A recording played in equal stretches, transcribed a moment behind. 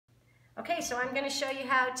Okay, so I'm going to show you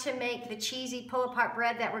how to make the cheesy pull-apart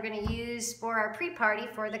bread that we're going to use for our pre-party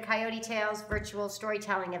for the Coyote Tales virtual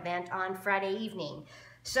storytelling event on Friday evening.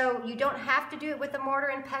 So you don't have to do it with a mortar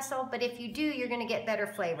and pestle, but if you do, you're going to get better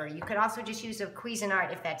flavor. You could also just use a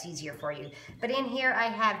Cuisinart if that's easier for you. But in here I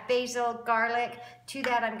have basil, garlic. To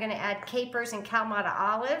that I'm going to add capers and Kalamata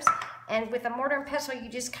olives. And with a mortar and pestle, you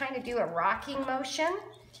just kind of do a rocking motion.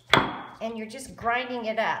 And you're just grinding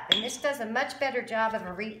it up. And this does a much better job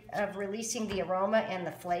of releasing the aroma and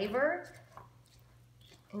the flavor.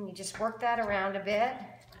 And you just work that around a bit.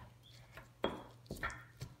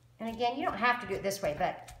 And again, you don't have to do it this way,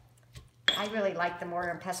 but I really like the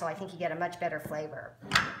mortar and pestle. I think you get a much better flavor.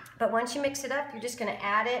 But once you mix it up, you're just gonna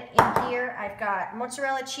add it in here. I've got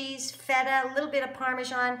mozzarella cheese, feta, a little bit of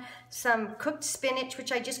Parmesan, some cooked spinach,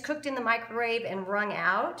 which I just cooked in the microwave and wrung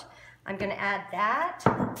out. I'm gonna add that.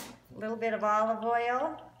 A little bit of olive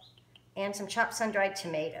oil, and some chopped sun-dried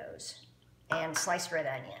tomatoes, and sliced red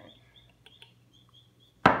onion.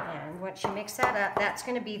 And once you mix that up, that's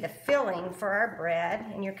going to be the filling for our bread,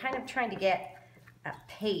 and you're kind of trying to get a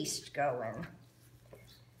paste going.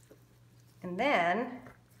 And then,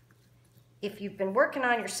 if you've been working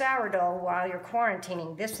on your sourdough while you're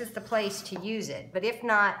quarantining, this is the place to use it. But if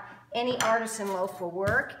not, any artisan loaf will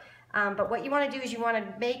work. But what you want to do is you want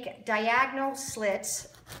to make diagonal slits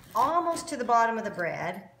almost to the bottom of the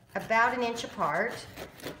bread, about 1 inch apart,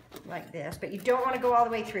 like this, but you don't want to go all the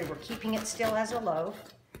way through. We're keeping it still as a loaf.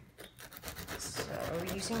 So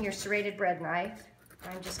using your serrated bread knife,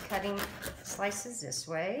 I'm just cutting slices this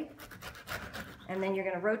way. And then you're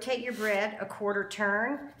going to rotate your bread a 1/4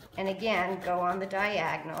 turn, and again, go on the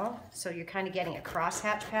diagonal. So you're kind of getting a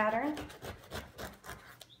crosshatch pattern.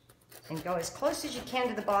 And go as close as you can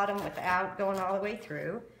to the bottom without going all the way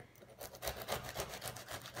through.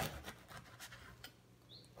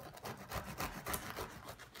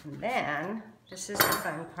 And then, this is the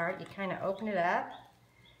fun part, you kind of open it up,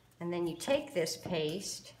 and then you take this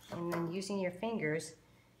paste, and then using your fingers,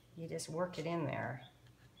 you just work it in there.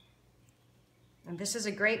 And this is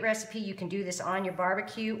a great recipe. You can do this on your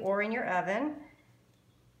barbecue or in your oven.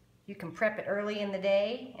 You can prep it early in the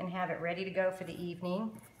day and have it ready to go for the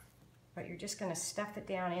evening. But you're just going to stuff it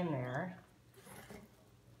down in there,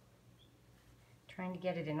 trying to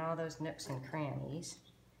get it in all those nooks and crannies.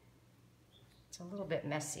 It's a little bit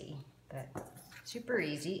messy, but super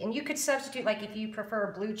easy. And you could substitute, like if you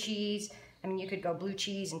prefer blue cheese, I mean, you could go blue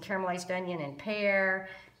cheese and caramelized onion and pear.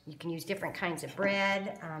 You can use different kinds of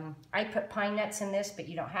bread. I put pine nuts in this, but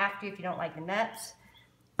you don't have to if you don't like the nuts.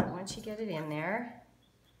 But once you get it in there,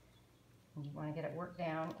 and you want to get it worked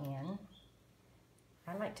down in,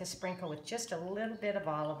 I like to sprinkle with just a little bit of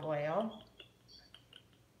olive oil.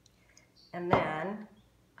 And then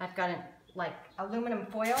I've got like aluminum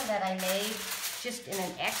foil that I made just in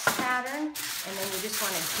an X pattern. And then you just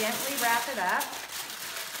want to gently wrap it up.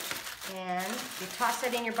 And you toss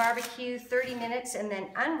it in your barbecue 30 minutes and then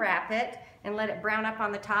unwrap it and let it brown up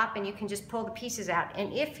on the top, and you can just pull the pieces out.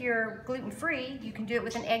 And if you're gluten-free, you can do it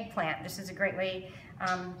with an eggplant. This is a great way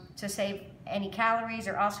to save any calories,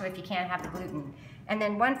 or also if you can't have the gluten. And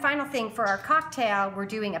then one final thing for our cocktail, we're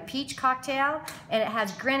doing a peach cocktail, and it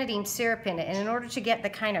has grenadine syrup in it. And in order to get the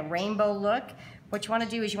kind of rainbow look, what you want to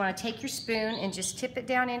do is you want to take your spoon and just tip it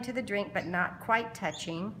down into the drink, but not quite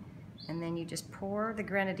touching. And then you just pour the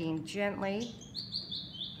grenadine gently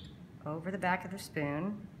over the back of the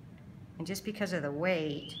spoon. And just because of the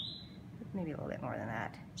weight, maybe a little bit more than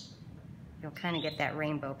that, you'll kind of get that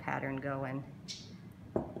rainbow pattern going.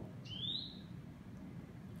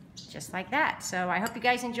 Just like that. So I hope you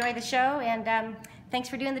guys enjoy the show, and thanks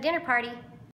for doing the dinner party.